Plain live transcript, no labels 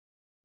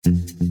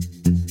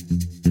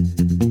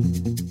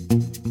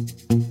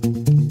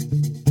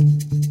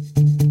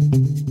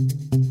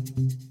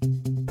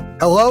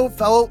Hello,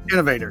 fellow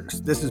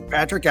innovators. This is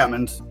Patrick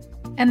Emmons.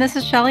 And this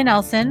is Shelley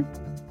Nelson.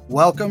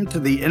 Welcome to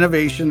the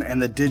Innovation and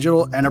the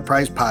Digital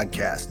Enterprise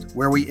Podcast,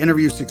 where we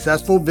interview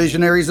successful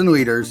visionaries and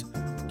leaders,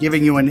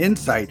 giving you an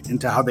insight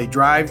into how they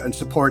drive and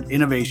support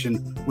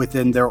innovation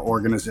within their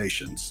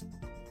organizations.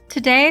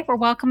 Today, we're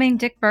welcoming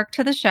Dick Burke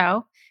to the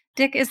show.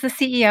 Dick is the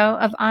CEO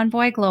of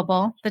Envoy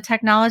Global, the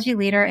technology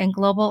leader in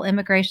global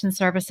immigration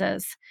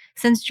services.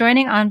 Since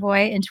joining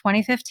Envoy in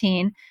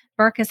 2015,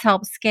 Burke has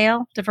helped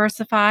scale,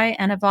 diversify,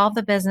 and evolve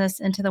the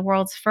business into the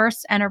world's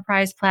first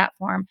enterprise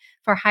platform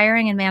for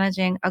hiring and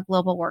managing a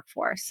global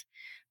workforce.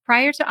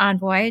 Prior to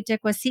Envoy, Dick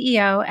was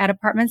CEO at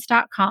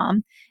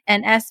Apartments.com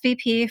and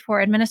SVP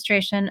for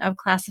Administration of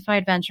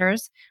Classified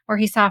Ventures, where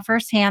he saw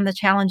firsthand the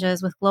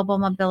challenges with global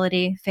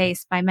mobility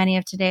faced by many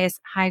of today's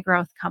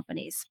high-growth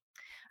companies.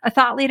 A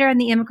thought leader in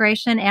the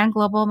immigration and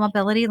global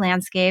mobility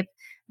landscape,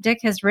 Dick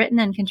has written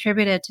and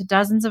contributed to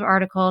dozens of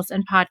articles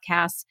and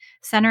podcasts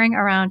centering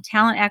around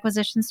talent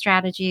acquisition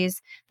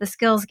strategies, the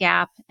skills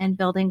gap, and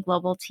building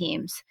global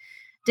teams.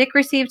 Dick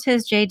received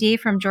his JD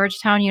from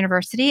Georgetown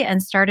University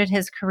and started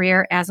his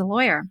career as a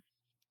lawyer.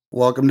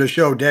 Welcome to the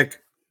show, Dick.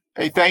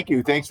 Hey, thank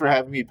you. Thanks for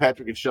having me,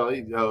 Patrick and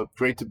Shelley.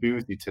 Great to be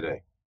with you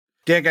today.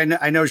 Dick,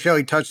 I know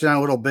Shelley touched on it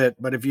a little bit,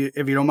 but if you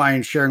don't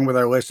mind sharing with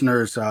our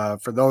listeners,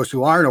 for those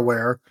who aren't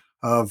aware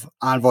of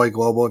Envoy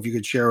Global, if you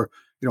could share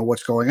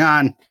what's going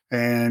on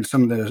and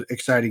some of the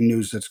exciting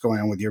news that's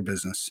going on with your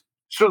business.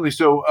 Certainly.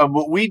 So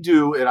what we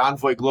do at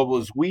Envoy Global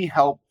is we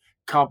help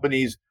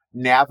companies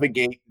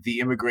navigate the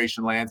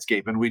immigration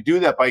landscape. And we do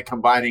that by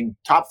combining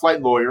top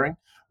flight lawyering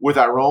with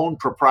our own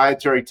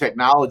proprietary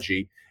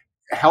technology,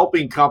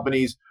 helping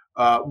companies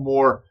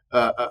more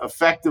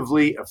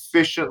effectively,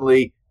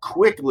 efficiently,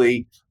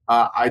 quickly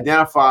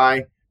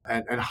identify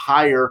and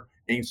hire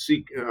and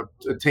seek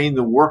attain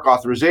the work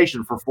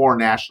authorization for foreign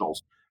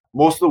nationals.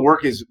 Most of the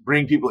work is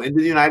bringing people into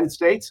the United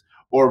States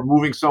or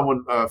moving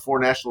someone,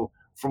 foreign national,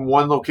 from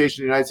one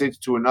location in the United States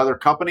to another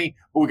company,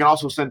 but we can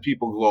also send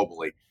people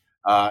globally.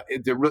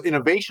 The real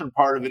innovation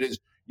part of it is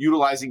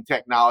utilizing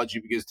technology,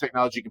 because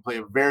technology can play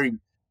a very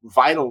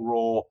vital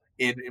role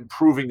in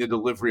improving the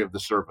delivery of the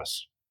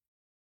service.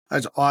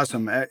 That's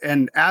awesome.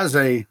 And as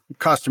a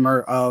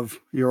customer of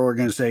your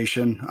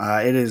organization,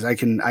 I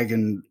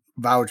can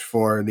vouch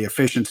for the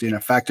efficiency and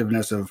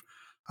effectiveness of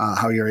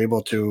how you're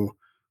able to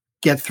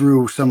get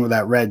through some of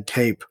that red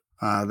tape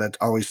that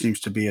always seems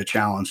to be a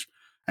challenge.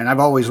 And I've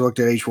always looked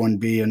at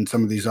H-1B and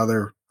some of these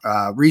other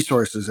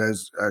resources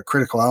as a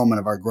critical element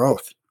of our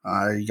growth.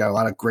 You got a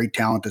lot of great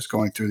talent that's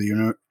going through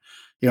the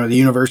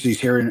universities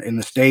here in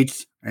the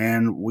States,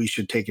 and we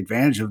should take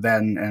advantage of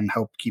that and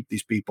help keep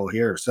these people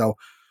here. So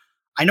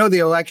I know the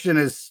election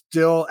is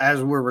still,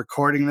 as we're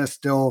recording this,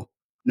 still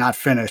not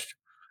finished.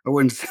 I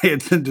wouldn't say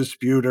it's in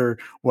dispute or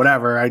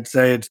whatever. I'd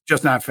say it's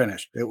just not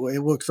finished. It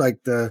looks like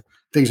the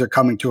things are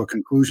coming to a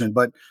conclusion.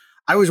 But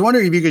I was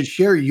wondering if you could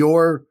share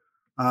your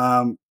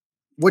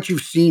what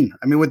you've seen.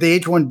 I mean, with the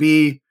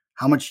H-1B,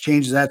 how much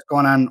change that's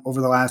gone on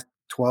over the last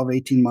 12,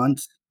 18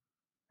 months,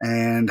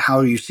 and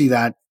how you see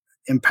that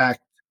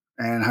impact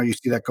and how you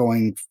see that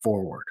going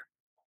forward.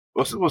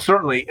 Well,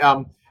 certainly.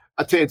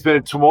 I'd say it's been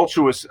a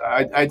tumultuous,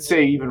 I'd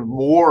say even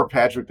more,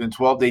 Patrick, than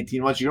 12 to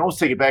 18 months. You can almost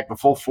take it back the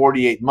full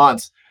 48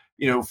 months.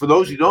 For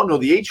those who don't know,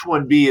 the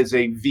H-1B is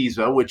a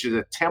visa, which is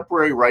a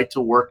temporary right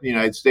to work in the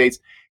United States.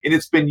 And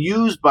it's been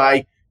used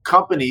by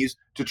companies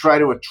to try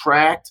to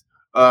attract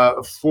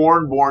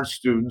foreign-born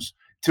students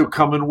to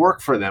come and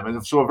work for them.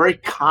 And so a very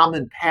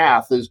common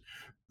path is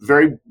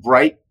very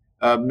bright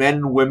men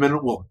and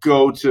women will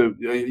go to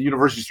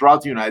universities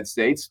throughout the United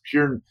States.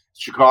 Here in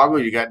Chicago,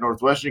 you got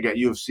Northwestern, you got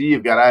U of C,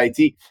 you've got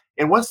IIT.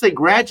 And once they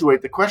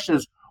graduate, the question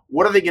is,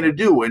 what are they going to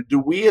do? And do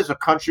we as a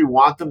country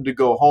want them to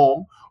go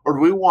home, or do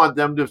we want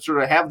them to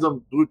sort of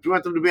do we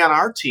want them to be on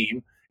our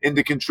team and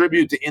to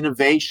contribute to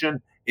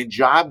innovation and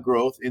job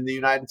growth in the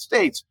United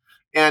States?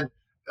 And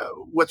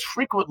what's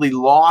frequently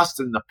lost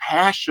in the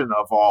passion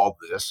of all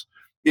this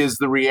is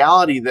the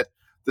reality that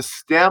the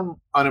STEM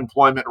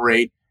unemployment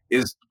rate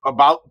is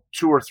about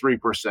 2 or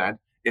 3%.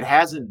 It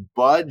hasn't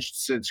budged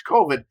since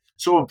COVID.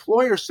 So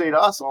employers say to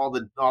us all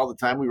the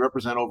time, we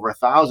represent over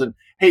 1,000,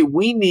 hey,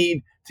 we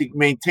need to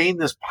maintain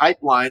this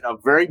pipeline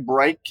of very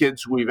bright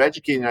kids who we've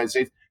educated in the United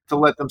States to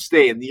let them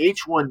stay. And the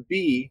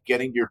H-1B,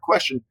 getting to your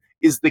question,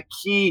 is the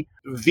key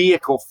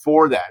vehicle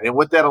for that. And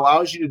what that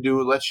allows you to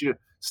do, it lets you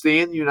stay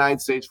in the United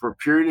States for a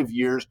period of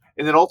years,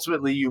 and then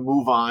ultimately you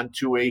move on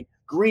to a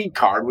green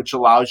card, which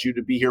allows you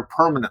to be here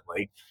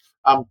permanently.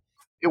 And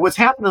what's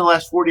happened in the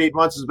last 48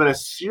 months has been a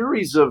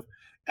series of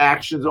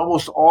actions,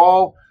 almost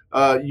all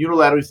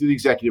unilaterally through the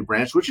executive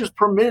branch, which is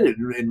permitted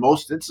in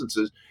most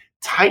instances,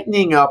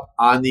 tightening up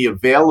on the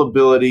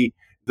availability,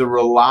 the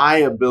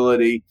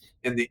reliability,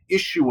 and the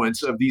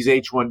issuance of these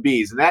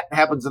H-1Bs. And that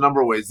happens a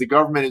number of ways. The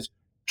government is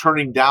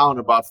turning down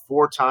about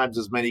 4 times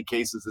as many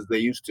cases as they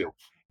used to.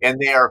 And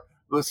they are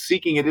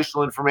seeking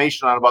additional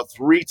information on about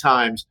 3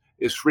 times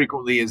as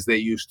frequently as they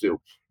used to.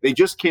 They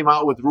just came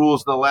out with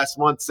rules in the last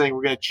month saying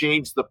we're going to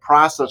change the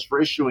process for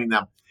issuing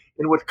them.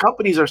 And what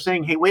companies are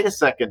saying, hey, wait a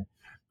second,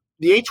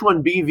 the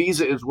H-1B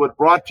visa is what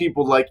brought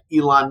people like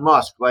Elon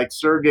Musk, like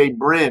Sergey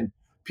Brin,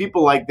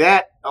 people like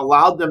that,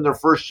 allowed them their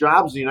first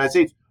jobs in the United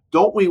States.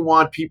 Don't we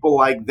want people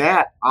like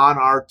that on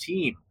our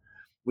team?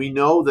 We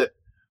know that,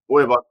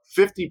 boy, about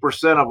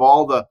 50% of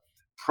all the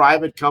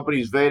private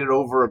companies valued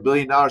over $1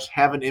 billion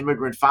have an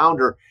immigrant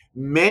founder.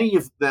 Many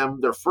of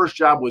them, their first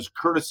job was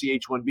courtesy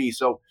H-1B.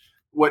 So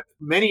what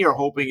many are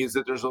hoping is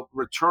that there's a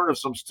return of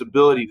some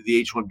stability to the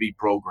H-1B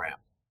program.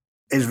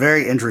 It's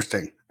very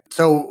interesting.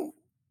 So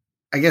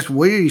I guess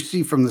what do you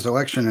see from this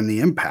election and the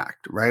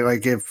impact, right?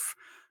 Like if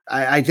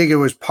I think it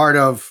was part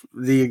of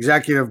the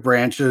executive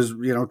branches,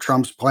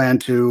 Trump's plan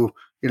to,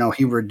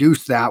 he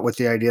reduced that with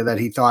the idea that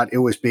he thought it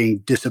was being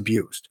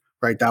disabused,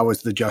 right? That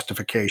was the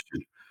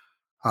justification.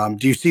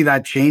 Do you see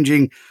that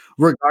changing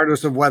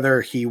regardless of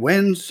whether he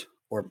wins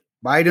or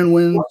Biden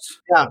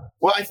wins? Yeah.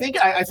 Well, I think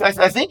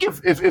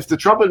if the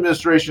Trump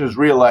administration is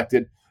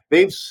reelected,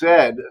 they've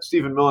said,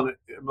 Stephen Miller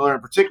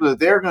in particular, that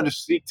they're going to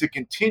seek to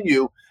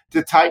continue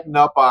to tighten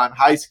up on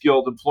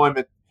high-skilled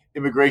employment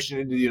immigration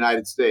into the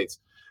United States.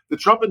 The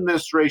Trump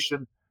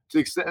administration,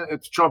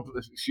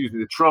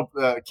 the Trump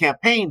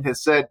campaign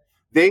has said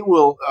they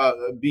will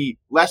be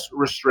less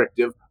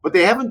restrictive, but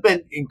they haven't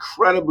been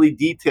incredibly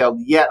detailed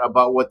yet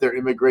about what their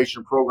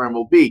immigration program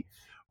will be.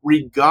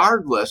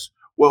 Regardless,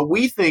 what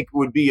we think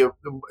would be,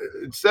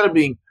 instead of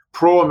being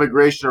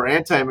pro-immigration or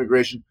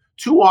anti-immigration,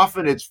 too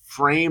often it's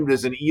framed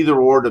as an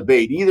either-or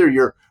debate. Either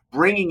you're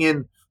bringing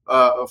in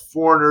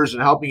foreigners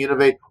and helping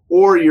innovate,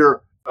 or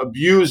you're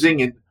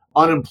abusing and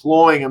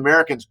unemploying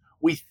Americans.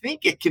 We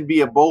think it can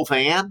be a both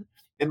and.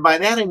 And by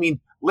that, I mean,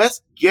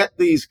 let's get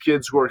these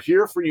kids who are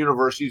here for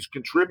universities,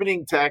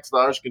 contributing tax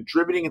dollars,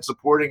 contributing and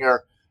supporting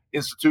our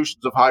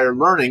institutions of higher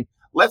learning.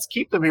 Let's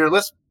keep them here.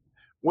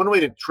 One way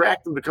to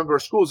attract them to come to our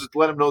schools is to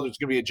let them know there's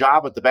going to be a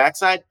job at the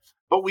backside.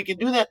 But we can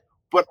do that,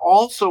 but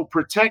also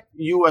protect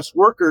U.S.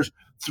 workers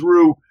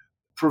through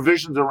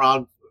provisions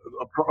around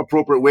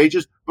appropriate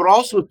wages, but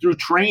also through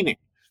training.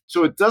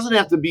 So it doesn't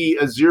have to be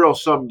a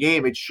zero-sum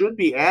game. It should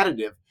be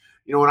additive.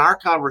 In our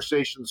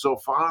conversation so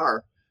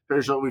far,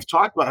 we've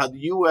talked about how the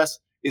U.S.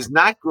 is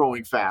not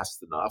growing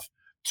fast enough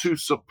to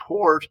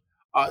support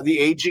the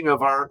aging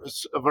of our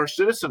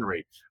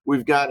citizenry.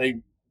 We've got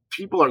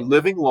people are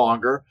living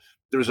longer.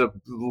 There's a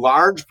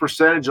large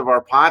percentage of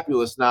our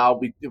populace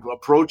now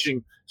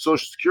approaching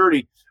Social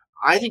Security.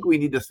 I think we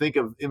need to think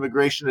of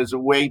immigration as a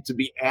way to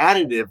be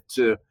additive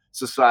to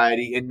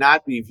society and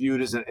not be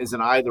viewed as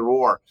an either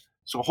or.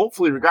 So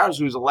hopefully, regardless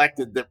of who's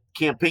elected, the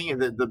campaign,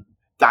 the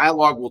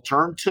dialogue will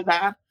turn to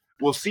that.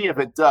 We'll see if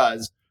it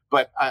does.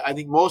 But I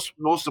think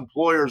most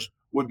employers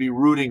would be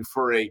rooting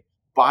for a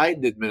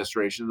Biden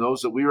administration.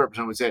 Those that we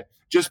represent would say,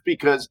 just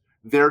because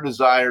their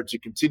desire to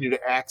continue to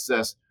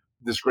access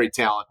this great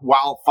talent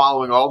while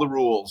following all the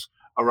rules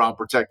around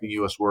protecting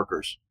U.S.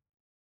 workers.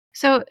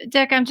 So,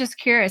 Dick, I'm just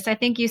curious. I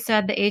think you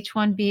said the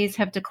H-1Bs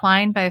have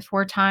declined by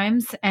 4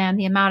 times, and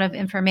the amount of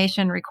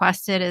information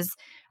requested is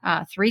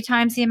 3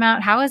 times the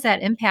amount. How is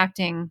that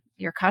impacting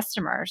your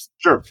customers?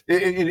 Sure.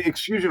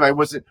 Excuse me if I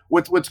wasn't.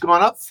 What's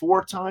gone up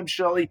 4 times,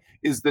 Shelley,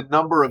 is the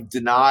number of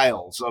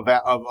denials of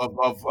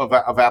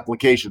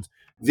applications.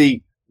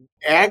 The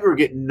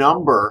aggregate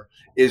number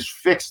is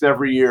fixed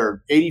every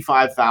year,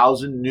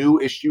 85,000 new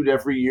issued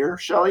every year,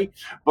 Shelley.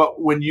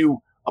 But when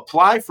you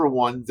apply for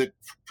one, the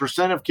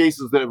percent of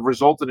cases that have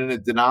resulted in a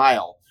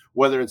denial,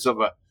 whether it's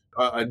of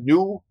a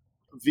new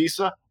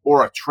visa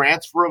or a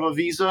transfer of a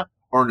visa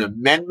or an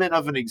amendment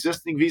of an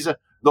existing visa,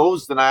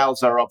 those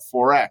denials are up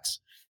 4x.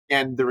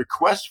 And the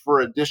request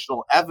for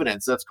additional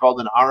evidence, that's called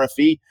an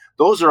RFE,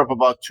 those are up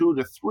about 2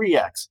 to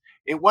 3x.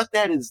 And what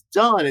that has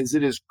done is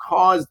it has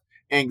caused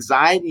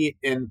anxiety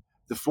in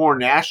the foreign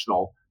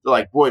national. They're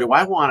like, boy, do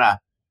I want to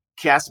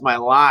cast my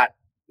lot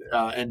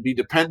and be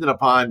dependent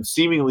upon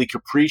seemingly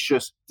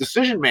capricious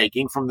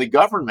decision-making from the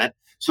government.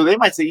 So they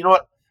might say, you know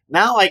what,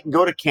 now I can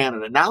go to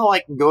Canada. Now I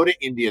can go to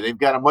India. They've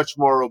got a much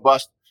more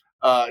robust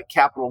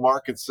capital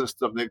market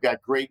system. They've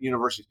got great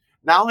universities.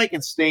 Now I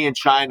can stay in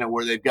China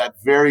where they've got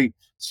very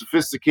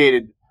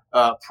sophisticated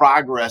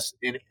progress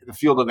in the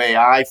field of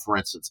AI, for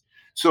instance.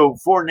 So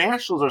foreign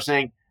nationals are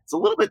saying, it's a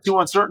little bit too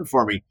uncertain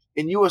for me.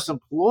 And U.S.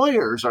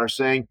 employers are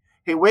saying,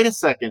 hey, wait a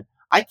second,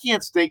 I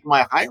can't stake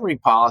my hiring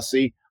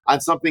policy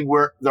on something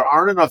where there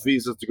aren't enough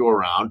visas to go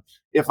around.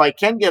 If I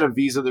can get a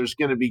visa, there's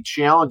going to be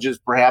challenges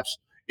perhaps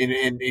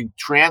in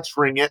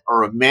transferring it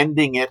or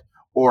amending it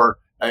or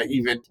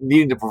even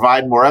needing to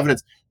provide more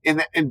evidence.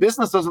 And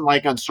business doesn't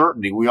like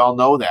uncertainty. We all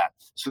know that.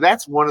 So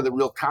that's one of the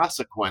real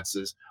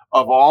consequences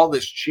of all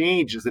this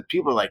change is that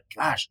people are like,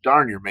 gosh,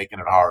 darn, you're making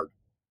it hard.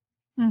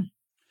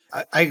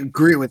 I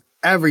agree with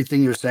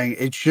everything you're saying.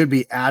 It should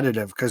be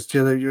additive because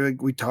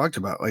we talked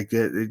about,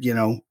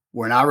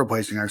 we're not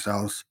replacing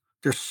ourselves.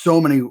 There's so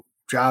many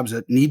jobs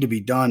that need to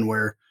be done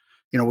where,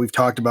 we've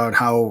talked about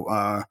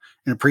how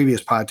in a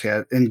previous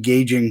podcast,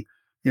 engaging,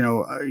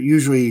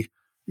 usually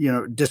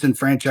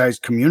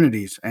disenfranchised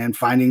communities and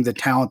finding the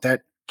talent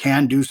that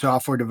can do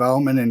software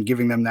development and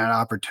giving them that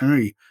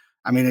opportunity.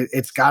 I mean,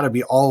 it's got to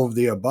be all of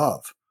the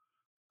above.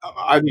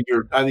 I think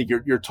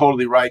you're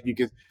totally right.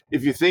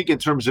 If you think in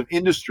terms of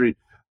industry,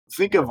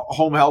 think of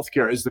home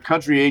healthcare. As the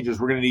country ages,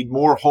 we're going to need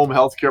more home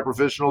healthcare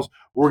professionals.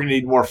 We're going to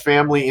need more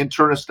family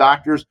internist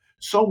doctors.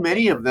 So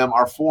many of them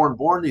are foreign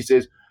born these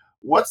days.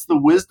 What's the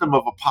wisdom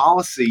of a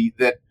policy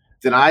that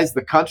denies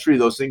the country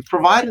those things,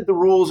 provided the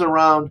rules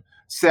around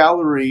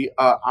salary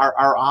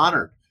are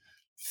honored?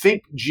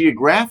 Think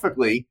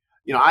geographically.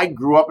 I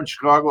grew up in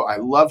Chicago. I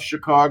love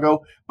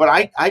Chicago, but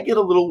I get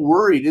a little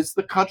worried. Is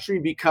the country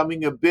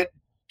becoming a bit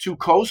too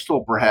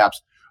coastal,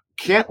 perhaps?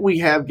 Can't we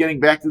have, getting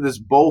back to this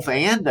both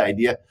and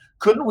idea,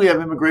 couldn't we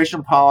have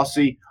immigration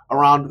policy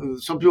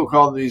around, some people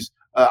call them these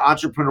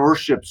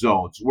entrepreneurship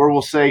zones, where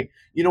we'll say,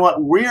 you know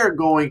what, we're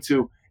going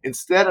to,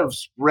 instead of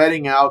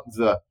spreading out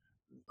the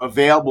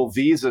available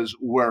visas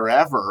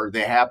wherever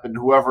they happen,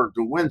 whoever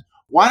to win,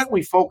 why don't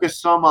we focus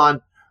some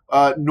on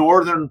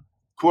northern,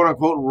 quote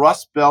unquote,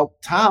 Rust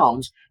Belt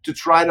towns to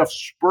try to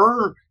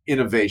spur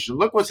innovation?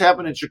 Look what's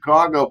happened in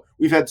Chicago.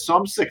 We've had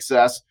some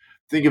success.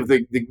 Think of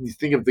the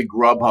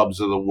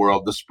Grubhubs of the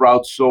world, the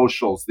Sprout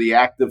Socials, the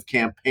Active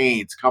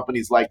Campaigns,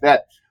 companies like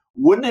that.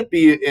 Wouldn't it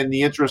be in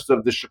the interest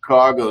of the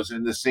Chicagos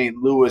and the St.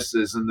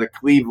 Louises and the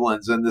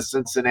Clevelands and the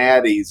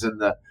Cincinnatis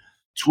and the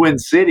Twin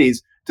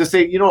Cities to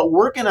say, you know what,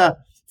 we're going to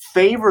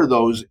favor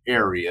those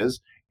areas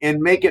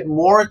and make it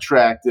more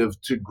attractive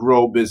to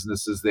grow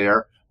businesses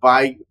there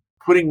by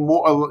putting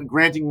more,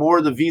 granting more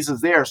of the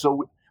visas there.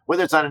 So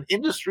whether it's on an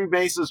industry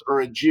basis or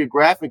a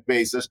geographic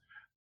basis,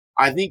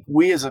 I think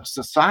we as a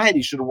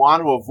society should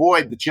want to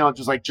avoid the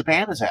challenges like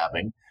Japan is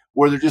having,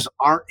 where there just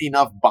aren't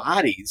enough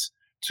bodies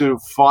to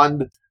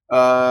fund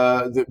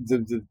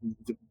the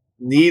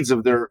needs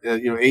of their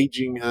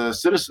aging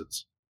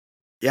citizens.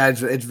 Yeah,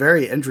 it's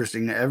very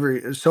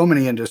interesting. So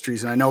many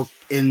industries, and I know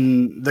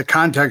in the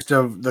context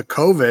of the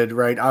COVID,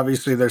 right?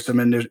 Obviously, there's some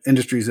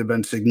industries that have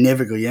been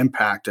significantly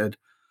impacted,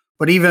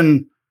 but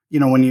even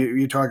when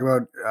you talk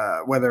about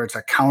whether it's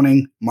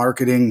accounting,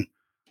 marketing,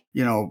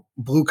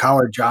 blue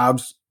collar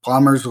jobs,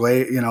 plumbers,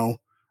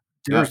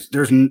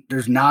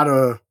 there's not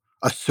a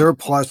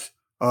surplus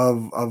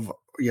of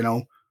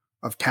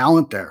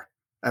talent there.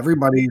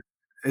 Everybody's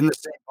in the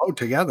same boat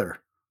together.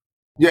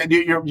 Yeah,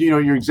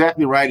 you're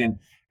exactly right. And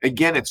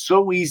again, it's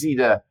so easy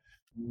to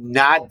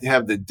not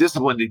have the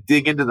discipline to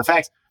dig into the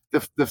facts.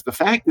 The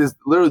fact is,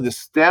 literally, the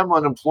STEM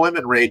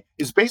unemployment rate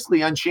is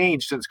basically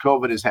unchanged since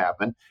COVID has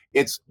happened.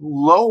 It's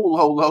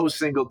low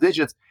single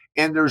digits.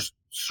 And there's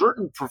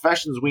certain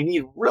professions we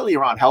need, really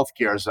around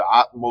healthcare is the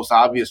most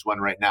obvious one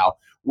right now,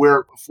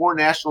 where foreign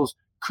nationals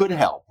could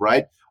help,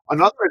 right?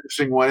 Another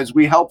interesting one is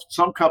we help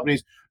some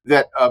companies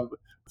that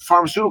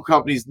pharmaceutical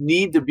companies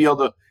need to be able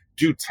to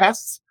do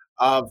tests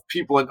of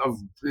people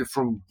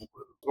from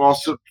all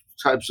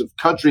types of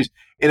countries.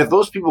 And if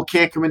those people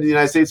can't come into the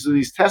United States to do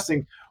these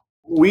testing,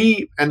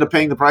 we end up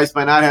paying the price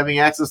by not having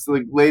access to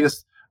the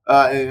latest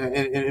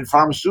in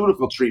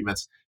pharmaceutical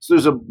treatments. So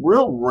there's a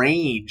real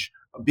range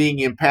being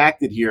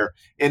impacted here.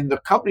 And the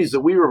companies that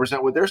we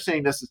represent, what they're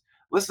saying this is,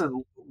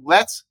 listen,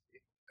 let's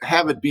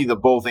have it be the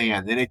both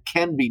and it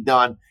can be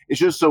done. It's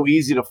just so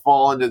easy to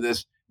fall into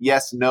this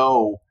yes,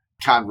 no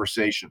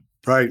conversation.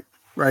 Right.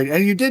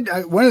 And you did,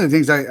 one of the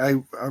things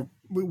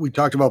we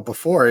talked about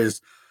before is,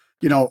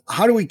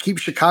 how do we keep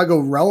Chicago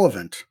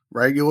relevant,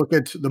 right? You look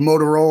at the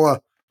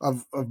Motorola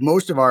of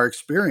most of our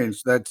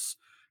experience, that's,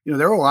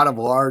 there are a lot of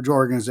large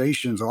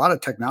organizations, a lot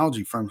of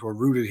technology firms were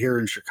rooted here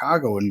in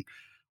Chicago, and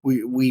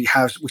we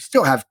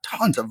still have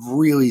tons of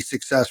really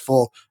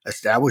successful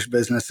established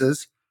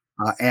businesses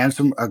and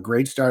a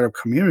great startup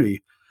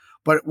community.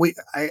 But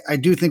I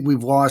do think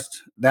we've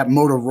lost that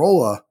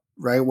Motorola,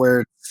 right?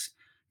 Where it's,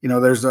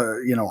 there's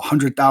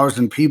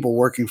 100,000 people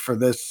working for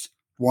this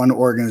one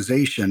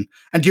organization.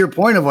 And to your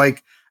point of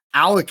like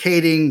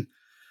allocating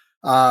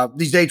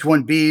these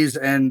H-1Bs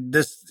and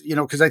this,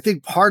 because I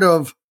think part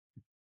of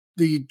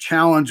the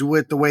challenge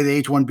with the way the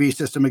H-1B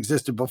system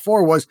existed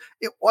before was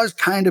it was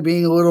kind of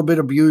being a little bit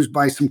abused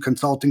by some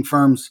consulting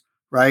firms,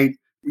 right?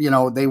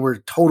 They were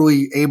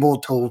totally able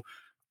to,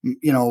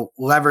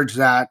 leverage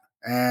that.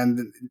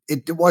 And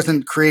it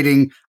wasn't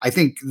creating, I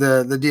think,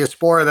 the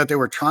diaspora that they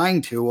were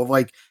trying to, of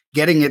like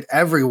getting it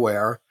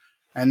everywhere.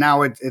 And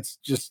now it's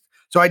just,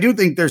 so I do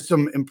think there's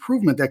some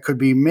improvement that could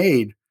be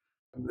made.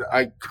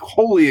 I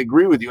wholly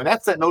agree with you. And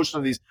that's that notion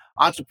of these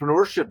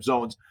entrepreneurship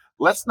zones.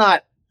 Let's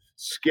not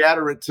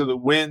scatter it to the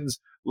winds.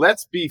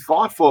 Let's be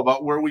thoughtful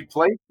about where we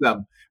place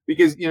them,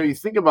 because you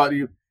think about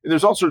and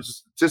there's all sorts of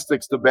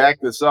statistics to back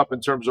this up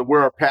in terms of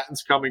where are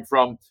patents coming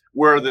from,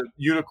 where are the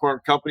unicorn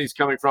companies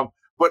coming from.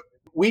 But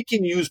we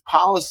can use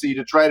policy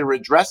to try to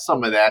address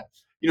some of that.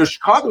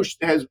 Chicago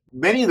has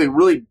many of the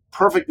really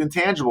perfect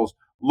intangibles: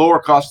 lower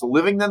cost of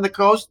living than the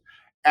coast,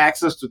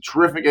 access to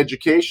terrific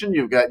education.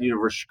 You've got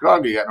University of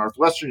Chicago, you got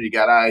Northwestern, you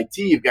got IIT,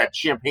 you've got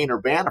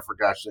Champaign-Urbana, for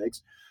gosh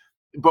sakes.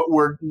 But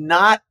we're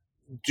not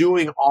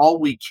doing all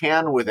we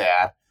can with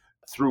that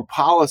through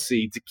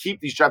policy to keep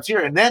these jobs here.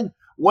 And then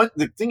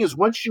the thing is,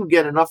 once you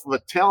get enough of a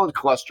talent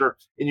cluster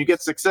and you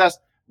get success,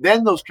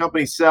 then those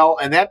companies sell,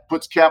 and that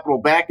puts capital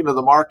back into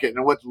the market.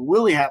 And what's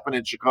really happened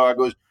in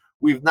Chicago is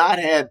we've not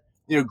had,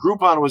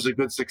 Groupon was a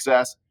good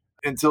success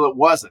until it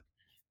wasn't.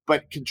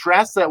 But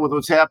contrast that with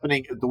what's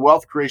happening at the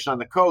wealth creation on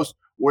the coast,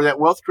 where that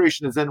wealth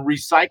creation is then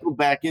recycled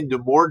back into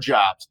more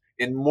jobs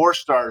and more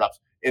startups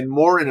and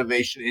more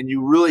innovation, and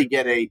you really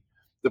get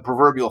the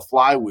proverbial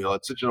flywheel.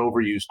 It's such an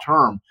overused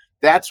term.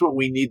 That's what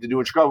we need to do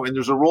in Chicago, and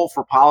there's a role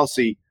for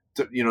policy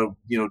to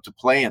to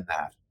play in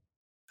that.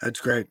 That's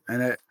great,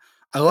 and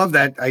I love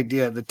that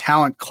idea, the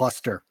talent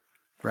cluster,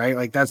 right?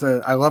 Like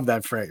I love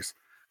that phrase,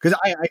 because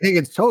I think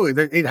it's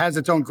it has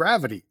its own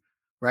gravity,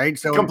 right?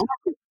 So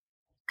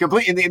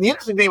Complete. And the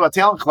interesting thing about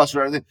talent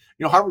cluster,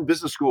 Harvard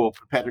Business School,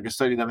 Patrick has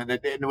studied them, and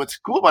what's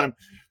cool about them,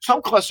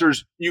 some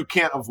clusters you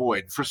can't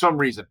avoid for some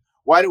reason.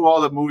 Why do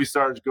all the movie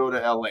stars go to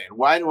LA? And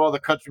why do all the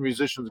country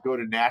musicians go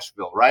to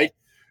Nashville, right?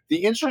 The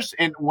interest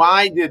in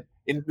why did,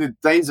 in the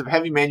days of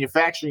heavy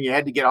manufacturing, you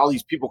had to get all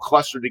these people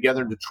clustered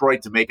together in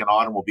Detroit to make an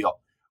automobile.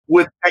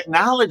 With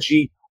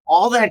technology,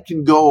 all that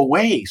can go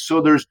away.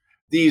 So there's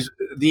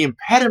the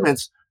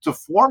impediments to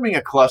forming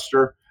a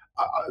cluster,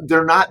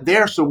 they're not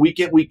there. So we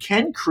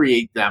can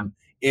create them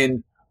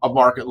in a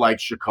market like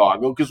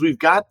Chicago because we've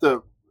got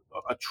the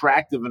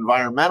attractive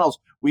environmentals.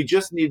 We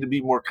just need to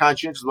be more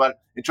conscientious about it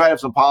and try to have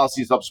some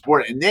policies to help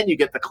support it. And then you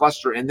get the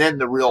cluster, and then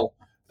the real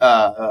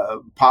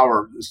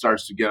power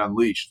starts to get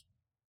unleashed.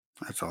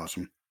 That's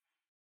awesome.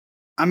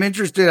 I'm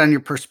interested on your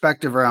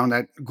perspective around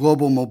that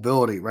global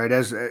mobility, right?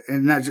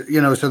 And that's,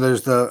 so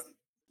there's the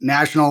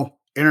national,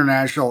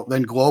 international,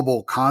 then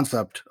global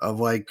concept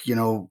of I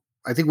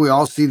think we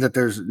all see that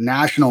there's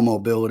national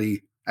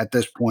mobility at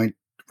this point,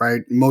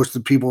 right? Most of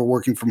the people are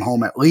working from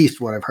home, at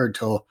least what I've heard,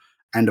 till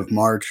end of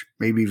March,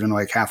 maybe even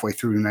like halfway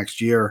through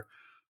next year.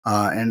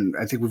 And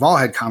I think we've all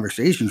had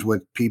conversations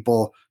with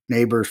people,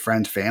 neighbors,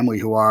 friends, family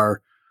who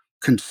are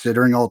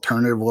considering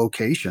alternative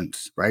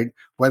locations, right?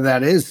 Whether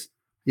that is,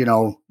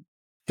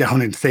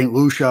 down in St.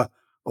 Lucia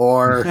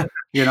or,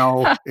 in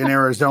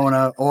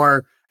Arizona,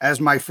 or as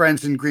my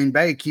friends in Green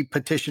Bay keep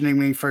petitioning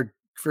me for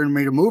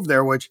me to move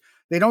there, which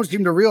they don't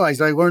seem to realize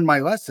I learned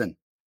my lesson.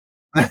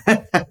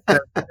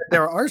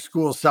 There are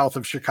schools south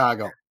of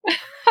Chicago.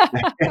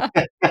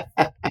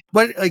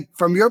 But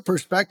from your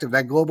perspective,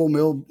 that global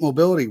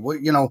mobility,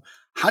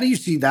 how do you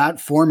see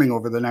that forming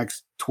over the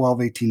next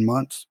 12, 18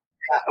 months?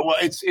 Well,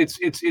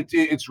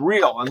 it's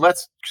real. And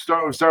let's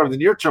start with the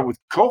near term. With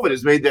COVID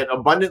has made that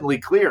abundantly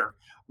clear.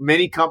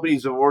 Many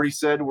companies have already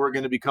said we're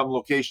going to become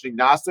location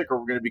agnostic, or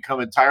we're going to become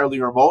entirely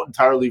remote,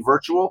 entirely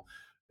virtual.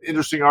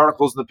 Interesting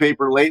articles in the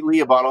paper lately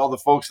about all the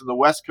folks in the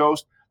West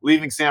Coast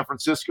leaving San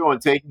Francisco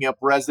and taking up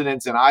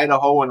residence in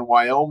Idaho and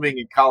Wyoming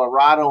and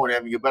Colorado and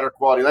having a better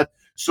quality of life.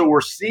 So we're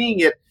seeing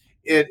it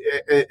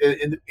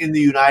in the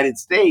United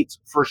States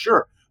for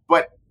sure.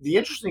 But the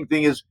interesting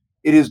thing is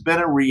it has been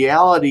a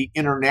reality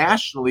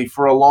internationally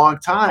for a long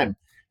time.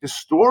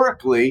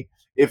 Historically,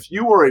 if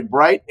you were a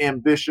bright,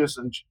 ambitious,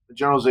 and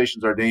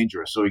generalizations are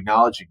dangerous, so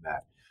acknowledging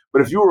that.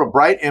 But if you were a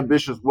bright,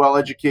 ambitious,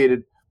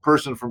 well-educated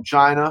person from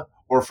China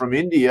or from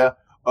India,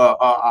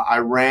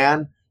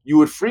 Iran, you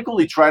would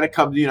frequently try to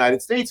come to the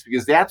United States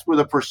because that's where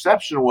the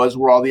perception was,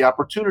 where all the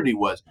opportunity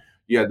was.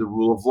 You had the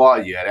rule of law,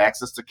 you had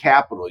access to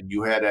capital, and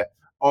you had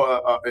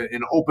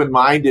an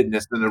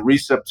open-mindedness and a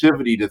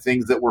receptivity to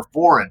things that were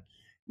foreign.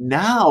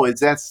 Now, as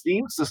that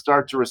seems to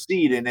start to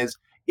recede, and as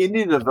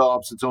India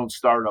develops its own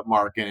startup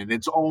market and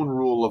its own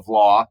rule of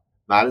law,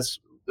 not as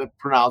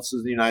pronounced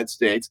as the United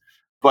States,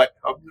 but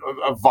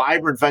a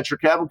vibrant venture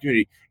capital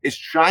community, as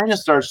China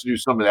starts to do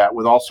some of that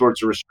with all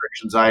sorts of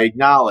restrictions, I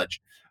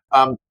acknowledge.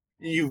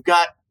 You've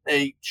got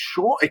a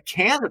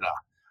Canada.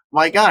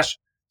 My gosh,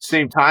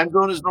 same time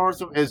zone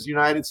as the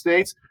United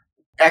States,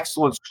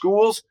 excellent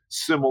schools,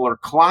 similar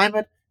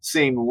climate,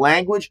 same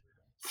language.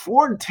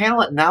 Foreign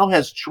talent now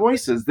has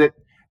choices that,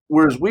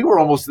 whereas we were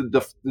almost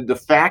the de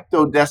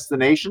facto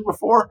destination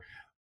before,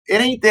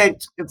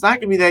 it's not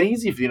going to be that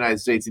easy for the United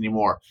States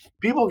anymore.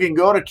 People can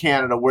go to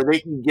Canada where they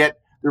can get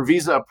their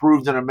visa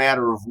approved in a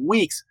matter of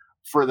weeks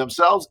for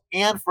themselves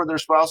and for their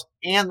spouse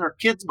and their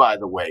kids, by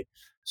the way.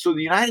 So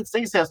the United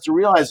States has to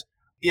realize,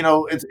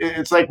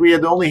 it's like we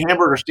had the only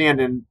hamburger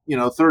stand in,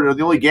 the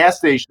only gas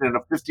station in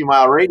a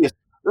 50-mile radius.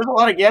 There's a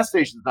lot of gas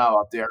stations now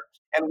out there,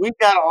 and we've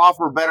got to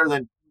offer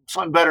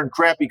something better than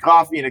crappy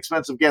coffee and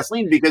expensive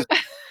gasoline, because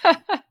in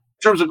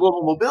terms of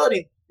global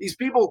mobility, these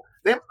people,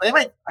 they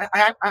might,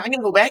 I'm going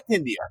to go back to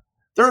India.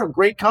 There are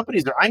great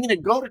companies there. I'm going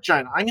to go to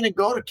China. I'm going to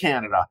go to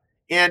Canada.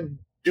 And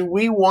do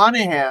we want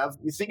to have,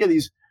 you think of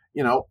these,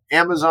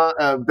 Amazon,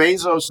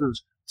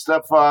 Bezos's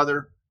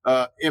stepfather,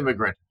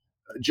 immigrant,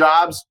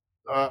 Jobs,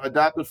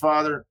 adopted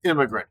father,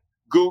 immigrant,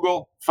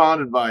 Google,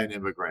 founded by an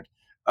immigrant,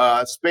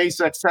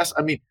 SpaceX,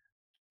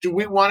 do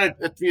we want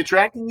to be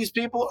attracting these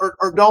people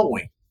or don't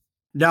we?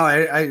 No,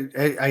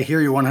 I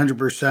hear you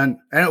 100%.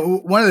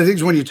 And one of the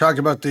things when you talked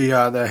about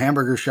the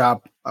hamburger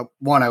shop,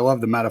 one, I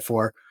love the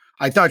metaphor.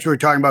 I thought you were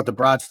talking about the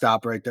Brat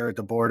Stop right there at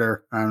the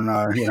border, and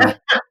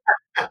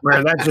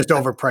where that's just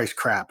overpriced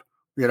crap,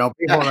 People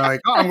are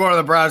like, "Oh, I'm going to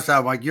the Browns."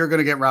 I'm like, "You're going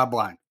to get robbed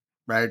blind."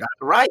 Right.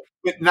 Right.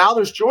 But now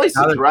there's Now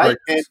choices, there's right?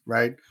 choices,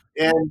 right.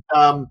 And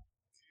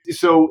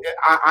so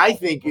I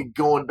think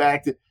going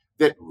back to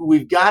that,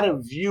 we've got to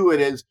view it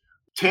as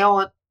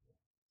talent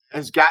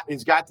has got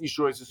these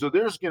choices. So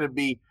there's going to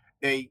be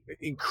a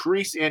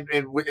increase and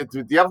with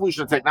the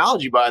evolution of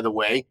technology. By the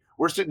way,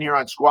 we're sitting here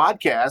on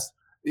Squadcast.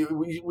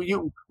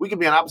 We can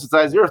be on opposite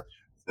sides of the earth.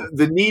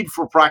 The need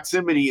for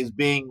proximity is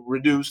being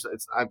reduced.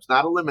 It's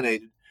not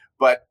eliminated,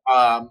 but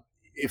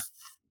if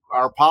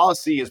our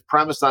policy is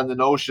premised on the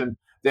notion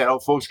that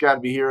folks got to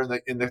be here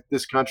in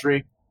this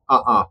country,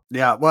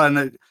 Yeah, well,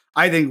 and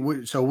I think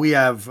we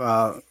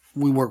have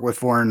we work with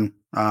foreign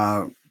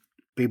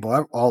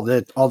people all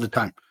the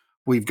time.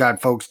 We've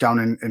got folks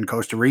down in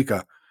Costa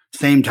Rica,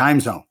 same time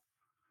zone.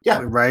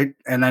 Yeah. Right.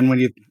 And then when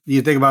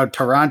you think about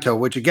Toronto,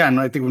 which again,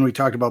 I think when we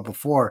talked about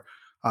before,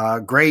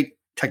 great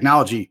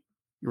technology,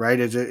 right?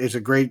 Is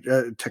a great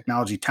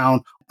technology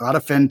town. A lot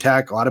of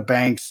fintech, a lot of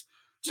banks.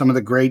 Some of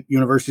the great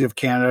University of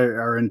Canada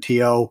are in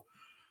TO.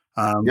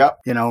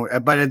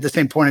 But at the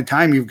same point in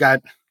time, you've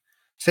got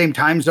same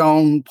time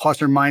zone,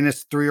 plus or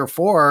minus 3 or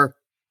 4.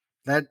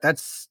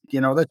 That's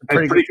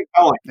pretty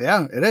compelling.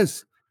 Yeah, it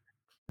is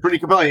pretty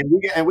compelling.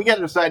 And we got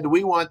to decide: do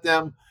we want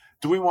to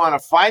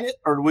fight it,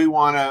 or do we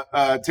want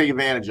to take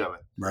advantage of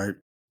it? Right.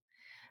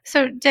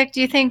 So, Dick,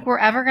 do you think we're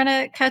ever going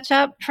to catch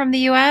up from the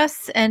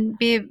U.S. and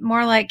be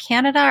more like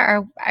Canada?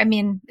 Or, I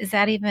mean, is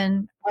that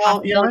even a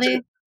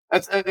possibility?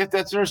 That's an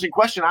interesting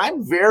question.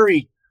 I'm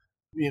very,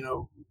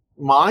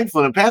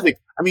 mindful and empathic.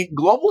 I mean,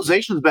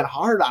 globalization has been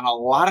hard on a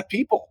lot of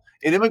people,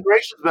 and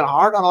immigration has been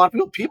hard on a lot of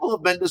people. People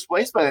have been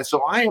displaced by that.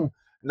 So I am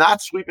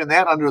not sweeping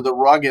that under the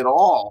rug at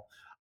all.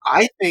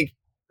 I think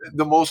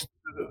the most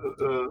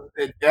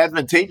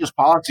advantageous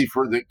policy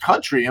for the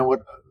country and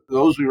what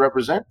those we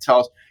represent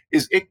tell us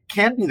is it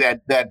can be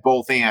that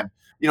both and.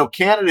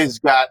 Canada's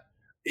got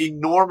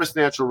enormous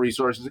natural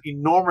resources,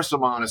 enormous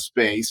amount of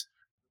space.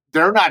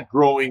 They're not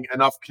growing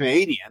enough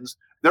Canadians.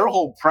 Their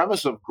whole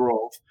premise of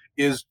growth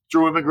is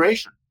through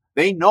immigration.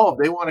 They know if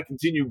they want to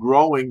continue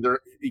growing their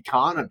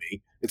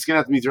economy, it's going to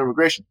have to be through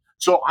immigration.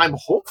 So I'm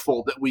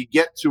hopeful that we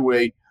get to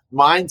a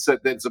mindset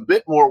that's a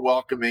bit more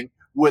welcoming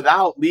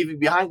without leaving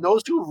behind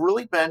those who have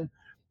really been,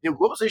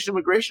 globalization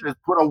immigration has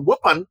put a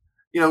whooping.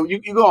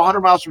 You go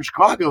 100 miles from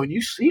Chicago and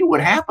you see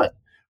what happened,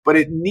 but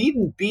it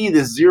needn't be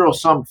this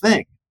zero-sum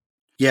thing.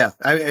 Yeah,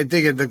 I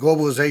think the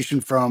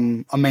globalization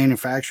from a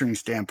manufacturing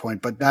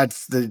standpoint, but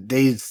that's the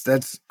days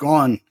that's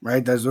gone,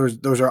 right? Those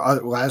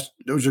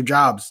are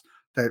jobs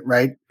that,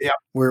 right? Yeah,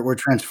 we're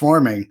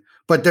transforming,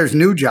 but there's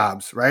new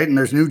jobs, right? And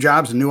there's new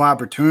jobs and new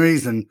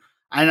opportunities, and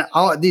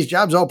all these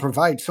jobs all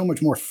provide so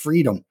much more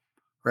freedom,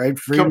 right?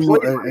 Freedom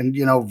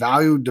and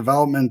value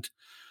development.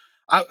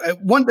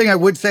 One thing I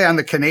would say on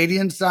the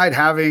Canadian side,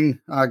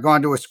 having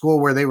gone to a school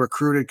where they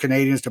recruited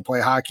Canadians to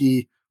play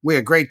hockey. We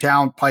had a great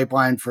talent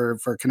pipeline for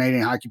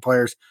Canadian hockey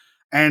players.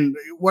 And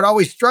what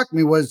always struck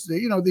me was,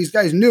 these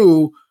guys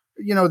knew,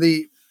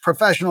 the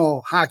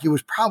professional hockey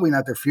was probably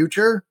not their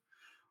future.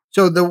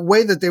 So the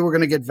way that they were going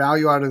to get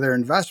value out of their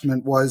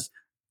investment was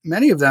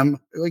many of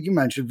them, like you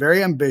mentioned,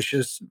 very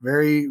ambitious,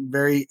 very,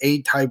 very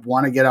A-type,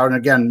 want to get out, and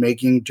again,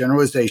 making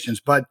generalizations,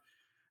 but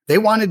they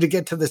wanted to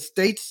get to the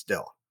States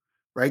still,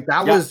 right?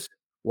 That was,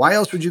 why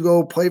else would you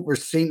go play for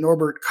St.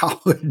 Norbert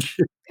College?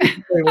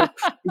 The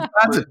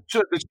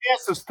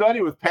chance to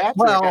study with Patrick.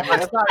 Well,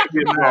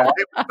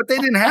 but they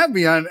didn't have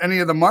me on any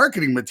of the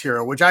marketing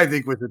material, which I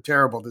think was a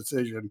terrible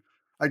decision.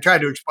 I tried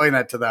to explain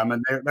that to them,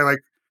 and they're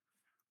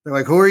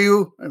like, "Who are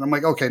you?" And I'm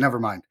like, "Okay, never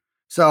mind."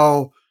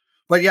 So,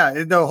 but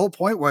yeah, the whole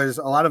point was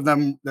a lot of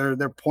them.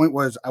 Their point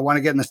was, I want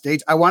to get in the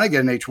States. I want to get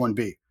an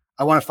H-1B.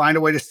 I want to find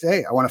a way to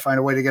stay. I want to find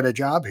a way to get a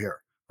job here,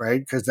 right?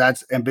 Because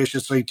that's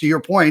ambitiously, to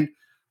your point,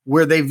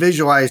 where they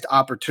visualized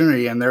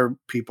opportunity, and there are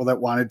people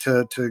that wanted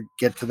to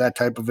get to that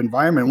type of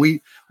environment.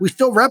 We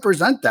still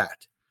represent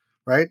that,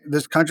 right?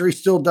 This country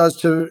still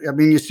does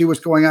you see what's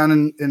going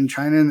on in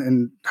China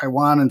and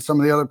Taiwan and some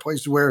of the other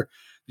places where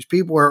these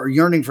people are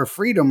yearning for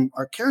freedom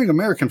are carrying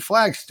American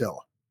flags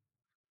still.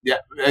 Yeah,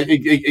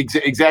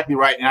 exactly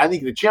right. And I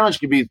think the challenge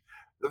could be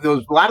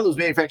a lot of those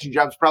manufacturing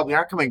jobs probably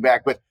aren't coming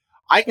back, but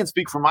I can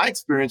speak from my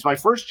experience. My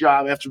first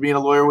job after being a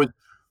lawyer was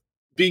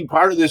being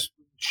part of this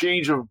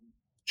change of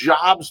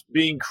jobs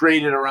being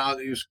created around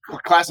these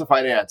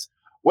classified ads.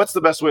 What's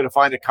the best way to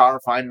find a car,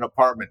 find an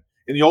apartment?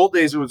 In the old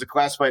days, it was a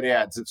classified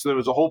ads. So there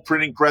was a whole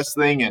printing press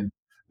thing, and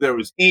there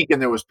was ink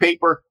and there was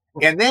paper.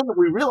 And then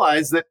we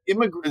realized that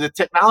the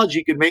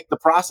technology could make the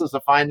process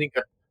of finding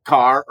a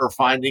car or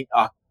finding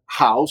a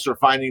house or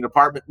finding an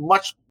apartment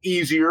much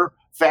easier,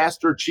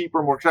 faster,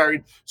 cheaper, more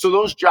targeted. So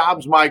those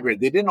jobs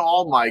migrated. They didn't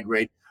all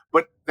migrate,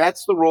 but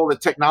that's the role that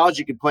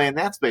technology could play in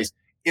that space.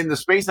 In the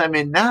space I'm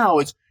in now,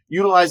 it's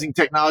utilizing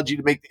technology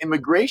to make the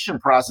immigration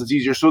process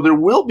easier. So there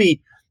will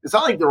be, it's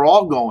not like they're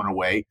all going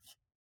away.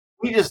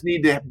 We just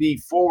need to be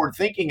forward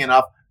thinking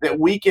enough that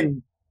we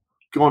can,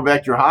 going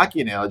back to your hockey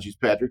analogies,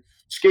 Patrick,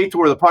 skate to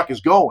where the puck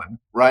is going,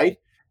 right?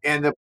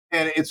 And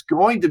it's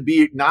going to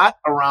be not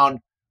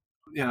around,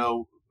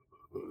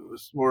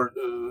 more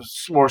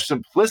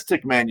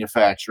simplistic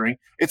manufacturing.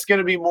 It's going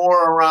to be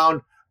more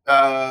around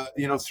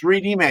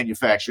 3D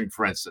manufacturing,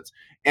 for instance.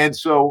 And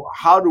so,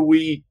 how do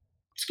we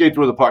skate to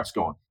where the puck's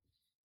going?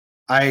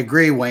 I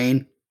agree,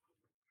 Wayne.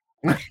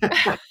 And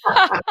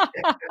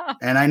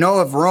I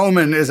know if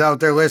Roman is out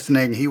there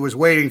listening, he was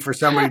waiting for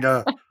somebody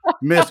to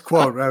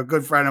misquote. A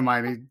good friend of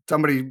mine,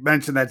 somebody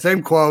mentioned that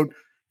same quote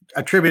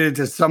attributed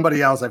to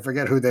somebody else. I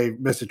forget who they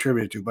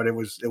misattributed to, but it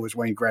was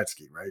Wayne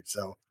Gretzky, right?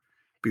 So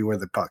be where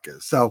the puck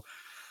is. So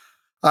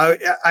I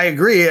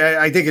agree.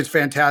 I think it's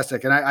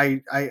fantastic, and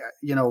I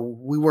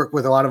we work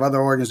with a lot of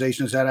other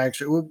organizations that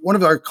actually one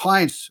of our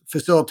clients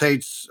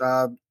facilitates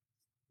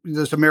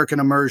this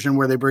American immersion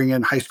where they bring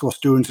in high school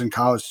students and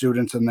college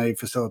students, and they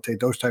facilitate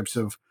those types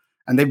of.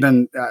 And they've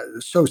been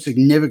so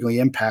significantly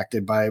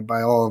impacted by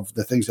all of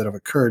the things that have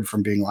occurred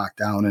from being locked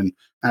down and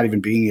not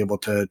even being able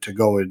to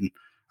go and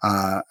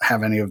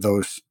have any of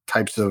those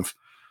types of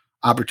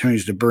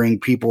opportunities to bring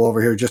people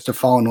over here just to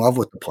fall in love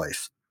with the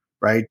place,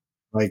 right?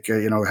 Like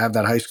have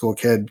that high school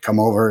kid come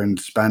over and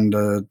spend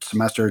a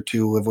semester or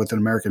two, live with an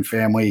American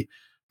family,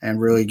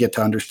 and really get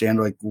to understand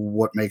like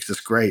what makes this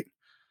great.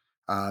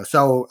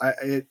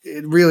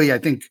 It really, I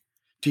think,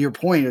 to your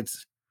point,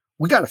 it's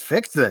we got to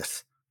fix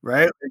this,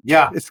 right?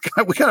 Yeah,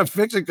 We got to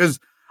fix it because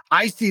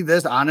I see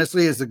this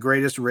honestly as the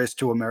greatest risk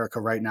to America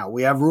right now.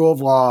 We have rule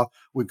of law.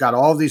 We've got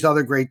all these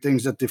other great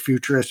things that the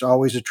futurists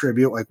always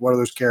attribute. Like, what are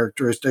those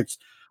characteristics?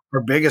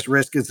 Our biggest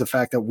risk is the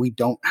fact that we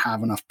don't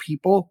have enough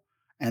people,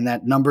 and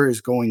that number is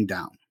going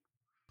down.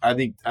 I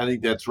think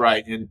that's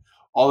right. And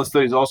all the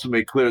studies also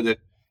make clear that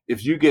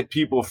if you get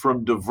people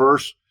from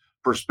diverse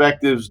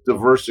perspectives,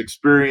 diverse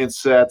experience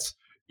sets,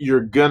 you're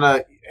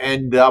gonna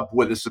end up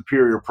with a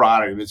superior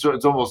product.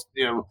 It's almost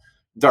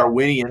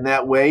Darwinian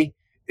that way,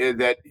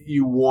 that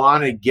you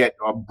want to get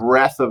a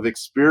breadth of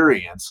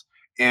experience,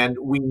 and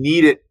we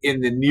need it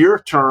in the near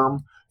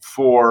term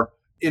for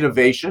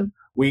innovation.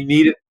 We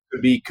need it to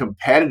be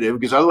competitive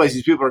because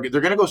otherwise they're going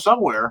to go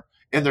somewhere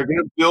and they're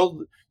going to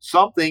build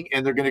something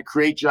and they're going to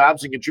create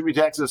jobs and contribute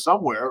taxes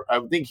somewhere, I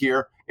would think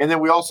here. And then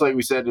we also, like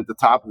we said at the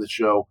top of the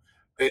show,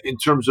 in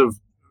terms of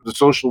the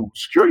social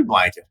security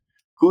blanket,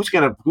 who's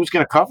going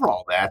to cover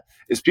all that?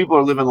 As people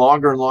are living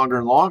longer and longer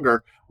and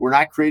longer, we're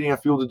not creating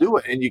enough people to do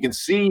it. And you can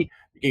see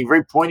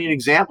very poignant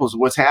examples of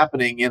what's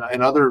happening in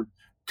other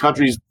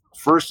countries,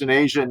 first in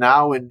Asia,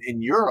 now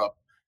in Europe.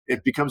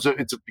 It becomes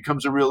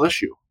a real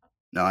issue.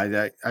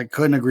 No, I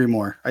couldn't agree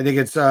more. I think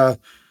it's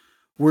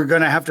we're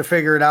going to have to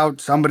figure it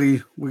out.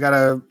 We got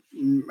to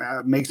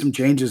make some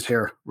changes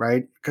here,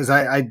 right? Because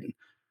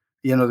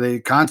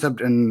the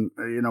concept and,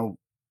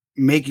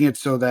 making it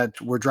so that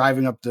we're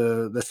driving up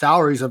the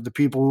salaries of the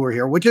people who are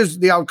here, which is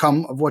the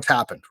outcome of what's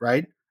happened,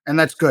 right? And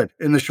that's good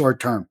in the short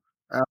term.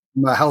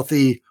 From a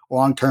healthy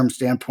long-term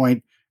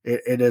standpoint,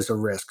 it is a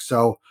risk.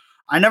 So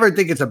I never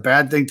think it's a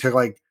bad thing to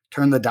like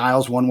turn the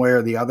dials one way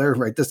or the other,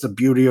 right? That's the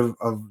beauty of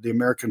the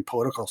American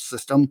political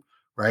system,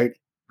 right?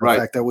 The Right.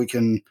 fact that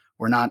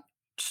we're not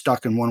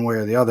stuck in one way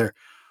or the other.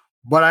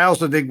 But I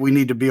also think we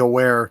need to be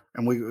aware,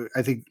 and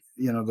I think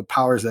the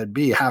powers that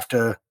be have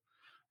to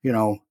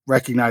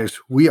recognize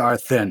we are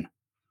thin,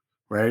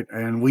 right?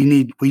 And we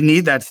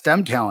need that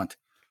STEM talent,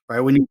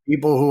 right? We need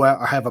people who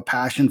have a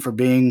passion for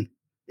being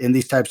in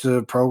these types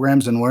of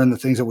programs and learn the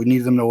things that we need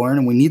them to learn,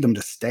 and we need them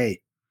to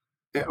stay.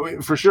 Yeah,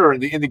 for sure.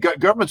 And the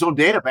government's own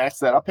data backs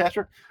that up,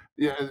 Patrick.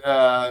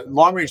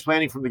 Long-range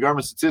planning from the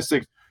government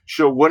statistics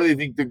show what do they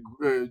think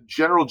the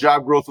general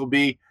job growth will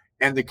be,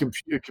 and the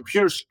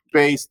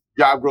computer-based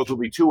job growth will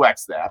be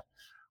 2x that.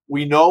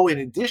 We know, in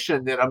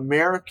addition, that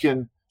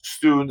American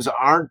students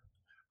aren't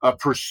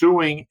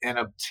pursuing and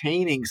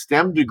obtaining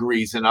STEM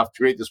degrees enough to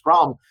create this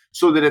problem,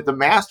 so that at the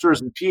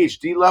master's and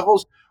PhD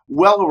levels,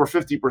 well over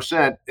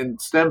 50% in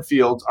STEM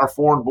fields are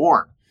foreign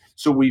born.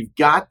 So we've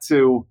got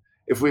to,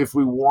 if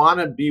we want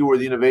to be where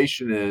the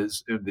innovation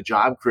is and the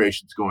job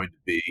creation is going to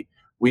be,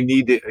 we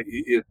need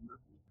to.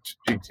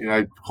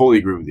 I wholly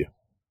agree with you.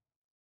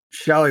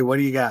 Shelley, what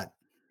do you got?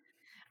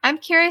 I'm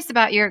curious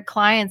about your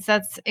clients.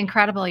 That's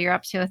incredible. You're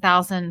up to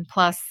 1,000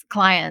 plus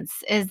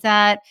clients. Is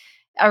that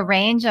a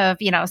range of,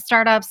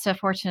 startups to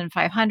Fortune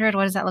 500?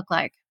 What does that look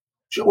like?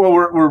 Well,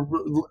 we're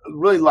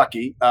really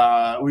lucky.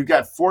 We've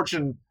got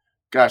Fortune,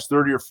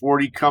 30 or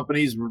 40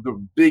 companies,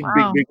 the big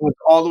ones,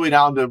 all the way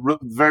down to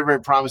very,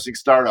 very promising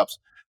startups.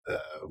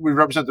 We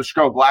represent the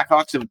Chicago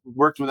Blackhawks, have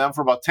worked with them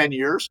for about 10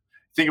 years.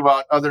 Think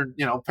about other,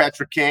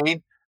 Patrick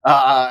Kane.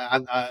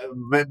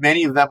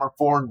 Many of them are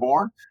foreign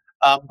born.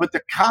 But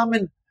the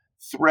common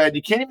thread,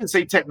 you can't even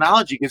say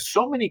technology, because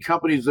so many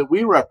companies that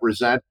we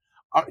represent,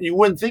 you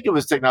wouldn't think of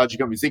as technology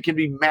companies. They can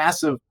be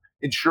massive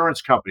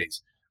insurance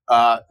companies.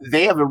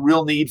 They have a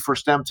real need for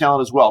STEM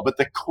talent as well. But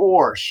the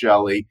core,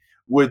 Shelley,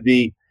 would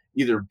be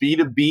either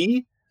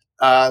B2B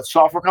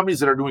software companies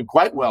that are doing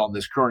quite well in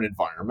this current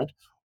environment,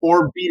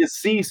 or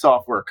B2C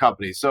software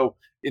companies. So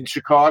in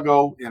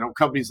Chicago,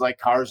 companies like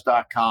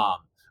Cars.com,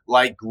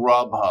 like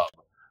Grubhub,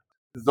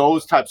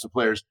 those types of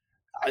players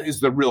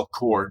is the real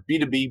core.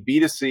 B2B,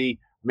 B2C,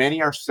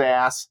 many are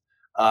SaaS,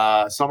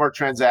 some are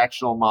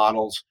transactional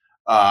models.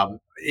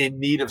 in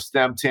need of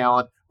STEM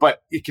talent.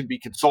 But it can be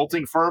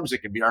consulting firms,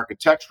 it can be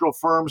architectural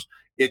firms,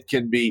 it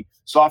can be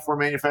software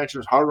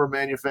manufacturers, hardware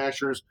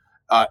manufacturers,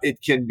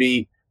 it can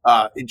be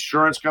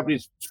insurance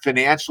companies,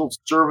 financial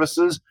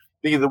services.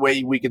 Think of the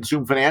way we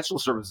consume financial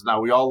services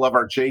now. We all love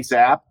our Chase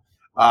app.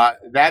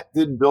 That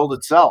didn't build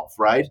itself,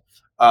 right?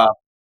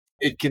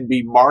 It can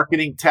be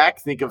marketing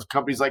tech. Think of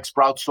companies like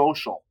Sprout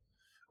Social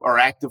or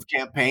Active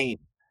Campaign.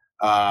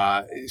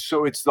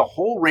 So it's the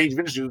whole range of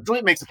industries. It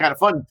really makes it kind of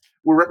fun.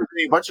 We're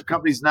representing a bunch of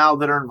companies now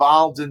that are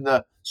involved in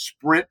the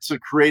sprint to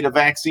create a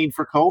vaccine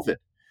for COVID,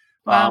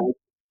 Wow.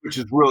 which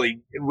is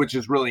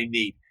really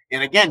neat.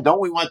 And again, don't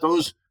we want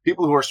those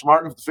people who are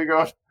smart enough to figure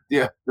out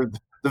the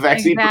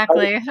vaccine?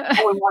 Exactly.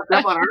 Don't we want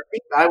them on our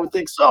team? I would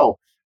think so.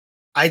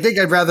 I think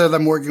I'd rather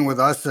them working with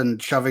us than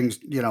shoving,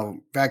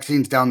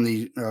 vaccines down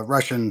the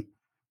Russian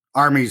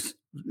army's,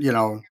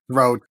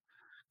 throat.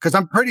 Because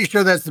I'm pretty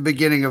sure that's the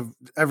beginning of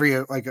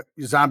every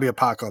zombie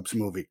apocalypse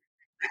movie.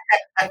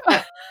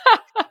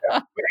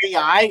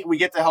 AI, we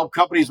get to help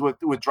companies with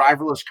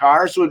driverless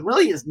cars. So it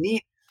really is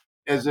neat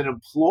as an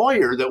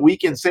employer that we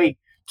can say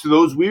to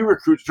those we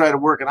recruit to try to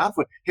work it out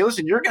for, hey,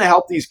 listen, you're going to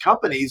help these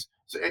companies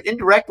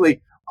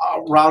indirectly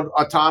around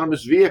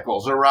autonomous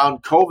vehicles,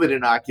 around COVID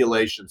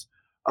inoculations,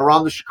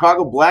 around the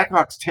Chicago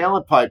Blackhawks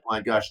talent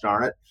pipeline, gosh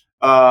darn it,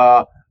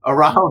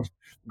 around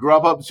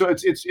Grubhub. So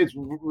it's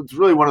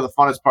really one of the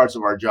funnest parts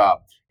of our job.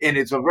 And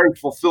it's a very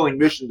fulfilling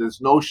mission, this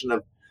notion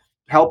of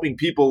helping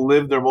people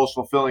live their most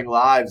fulfilling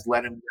lives,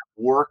 letting them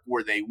work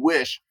where they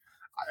wish.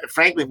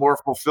 Frankly, more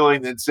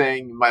fulfilling than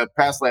saying in my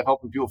past life,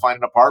 helping people find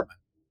an apartment.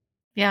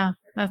 Yeah,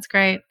 that's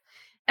great.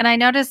 And I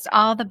noticed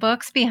all the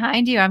books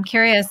behind you. I'm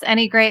curious,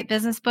 any great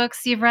business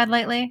books you've read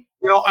lately?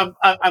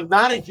 I'm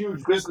not a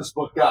huge business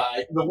book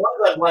guy. The one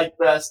that I like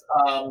best,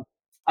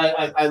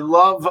 I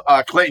love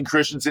Clayton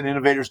Christensen,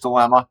 Innovator's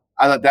Dilemma.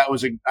 I thought that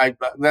was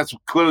that's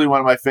clearly one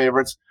of my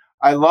favorites.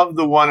 I love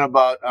the one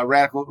about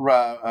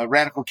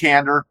radical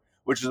candor,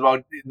 which is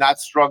about not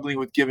struggling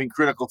with giving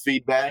critical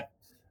feedback.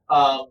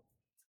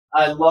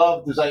 I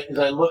love as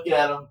I look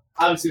at them.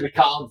 Obviously, the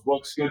Collins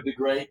books, Good to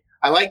Great.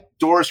 I like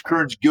Doris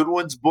Kearns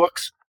Goodwin's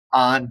books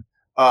on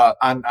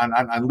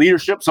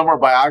leadership. Some are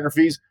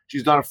biographies.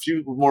 She's done a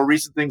few more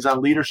recent things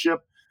on leadership.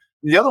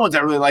 And the other ones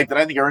I really like that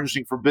I think are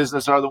interesting for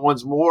business are the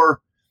ones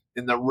more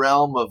in the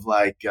realm of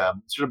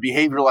sort of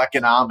behavioral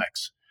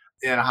economics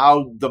and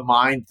how the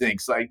mind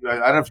thinks. Like I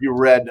don't know if you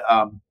read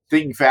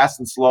Thinking Fast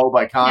and Slow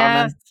by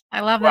Kahneman. Yes,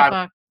 I love that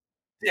book.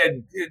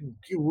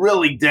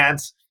 Really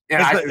dense.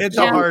 And it's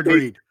a hard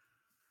read.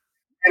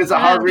 It's a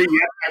hard read.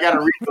 I got to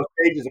read those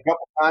pages a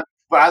couple times.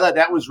 But I thought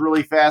that was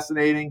really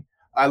fascinating.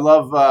 I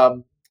love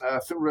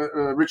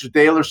Richard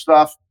Thaler's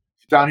stuff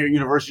down here at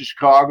University of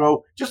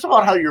Chicago, just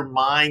about how your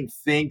mind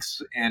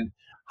thinks and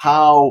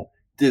how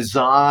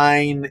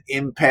design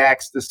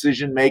impacts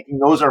decision making.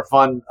 Those are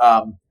fun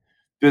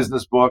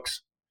business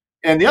books.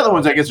 And the other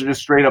ones, I guess, are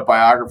just straight up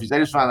biographies. I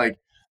just find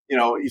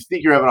you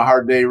think you're having a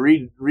hard day,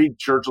 read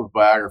Churchill's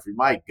biography.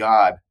 My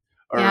God,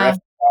 or FDR,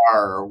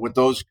 or what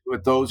those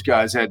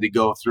guys had to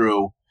go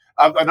through.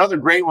 Another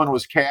great one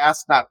was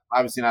Caste,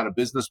 obviously not a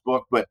business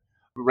book, but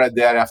read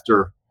that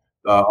after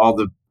all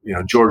the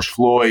George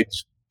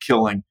Floyd's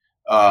killing.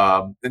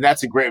 And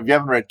that's a great. If you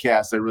haven't read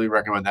Caste, I really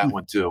recommend that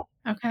one too.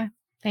 Okay,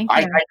 thank you.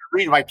 I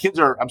read. My kids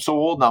I'm so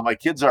old now. My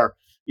kids are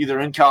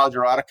either in college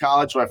or out of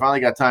college, so I finally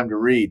got time to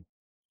read.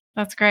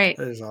 That's great.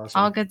 That is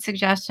awesome. All good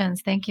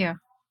suggestions. Thank you.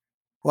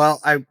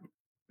 Well,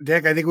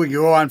 Dick, I think we could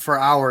go on for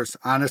hours,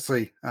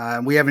 honestly.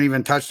 We haven't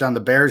even touched on the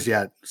Bears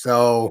yet.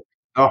 So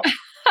I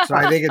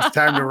think it's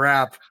time to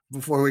wrap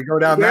before we go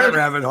down that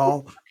rabbit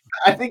hole.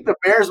 I think the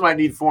Bears might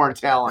need foreign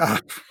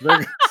talent.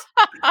 I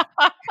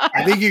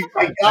think you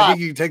can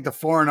take the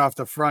foreign off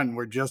the front and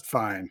we're just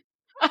fine.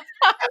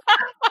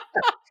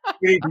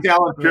 We need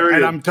talent, period.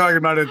 And I'm talking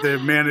about at the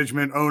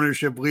management,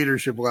 ownership,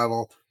 leadership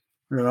level.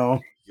 There's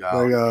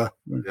a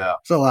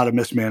lot of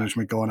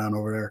mismanagement going on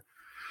over there.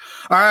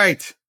 All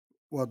right.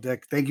 Well,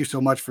 Dick, thank you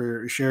so much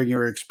for sharing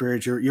your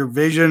experience, your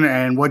vision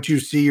and what you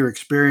see, your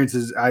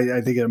experiences. I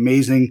think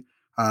amazing.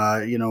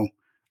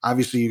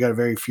 Obviously you got a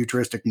very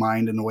futuristic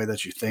mind in the way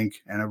that you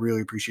think. And I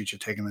really appreciate you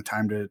taking the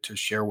time to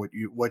share what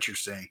you're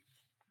saying.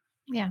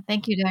 Yeah.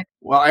 Thank you, Dick.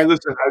 Well, I'm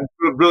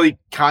really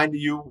kind to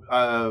you.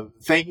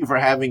 Thank you for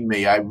having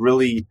me. I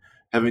really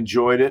have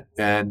enjoyed it.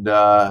 And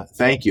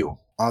thank you.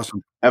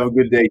 Awesome. Have a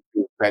good day,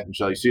 Pat and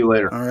Shelley. See you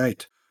later. All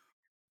right.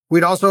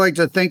 We'd also like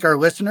to thank our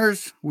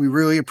listeners. We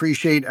really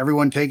appreciate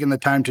everyone taking the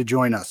time to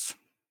join us.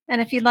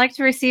 And if you'd like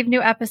to receive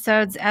new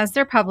episodes as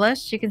they're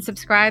published, you can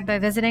subscribe by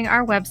visiting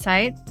our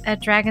website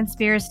at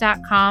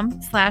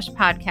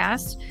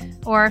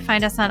dragonspears.com/podcast or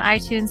find us on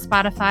iTunes,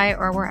 Spotify,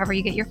 or wherever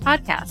you get your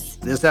podcasts.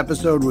 This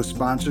episode was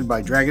sponsored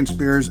by Dragon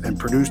Spears and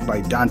produced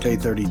by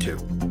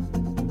Dante32.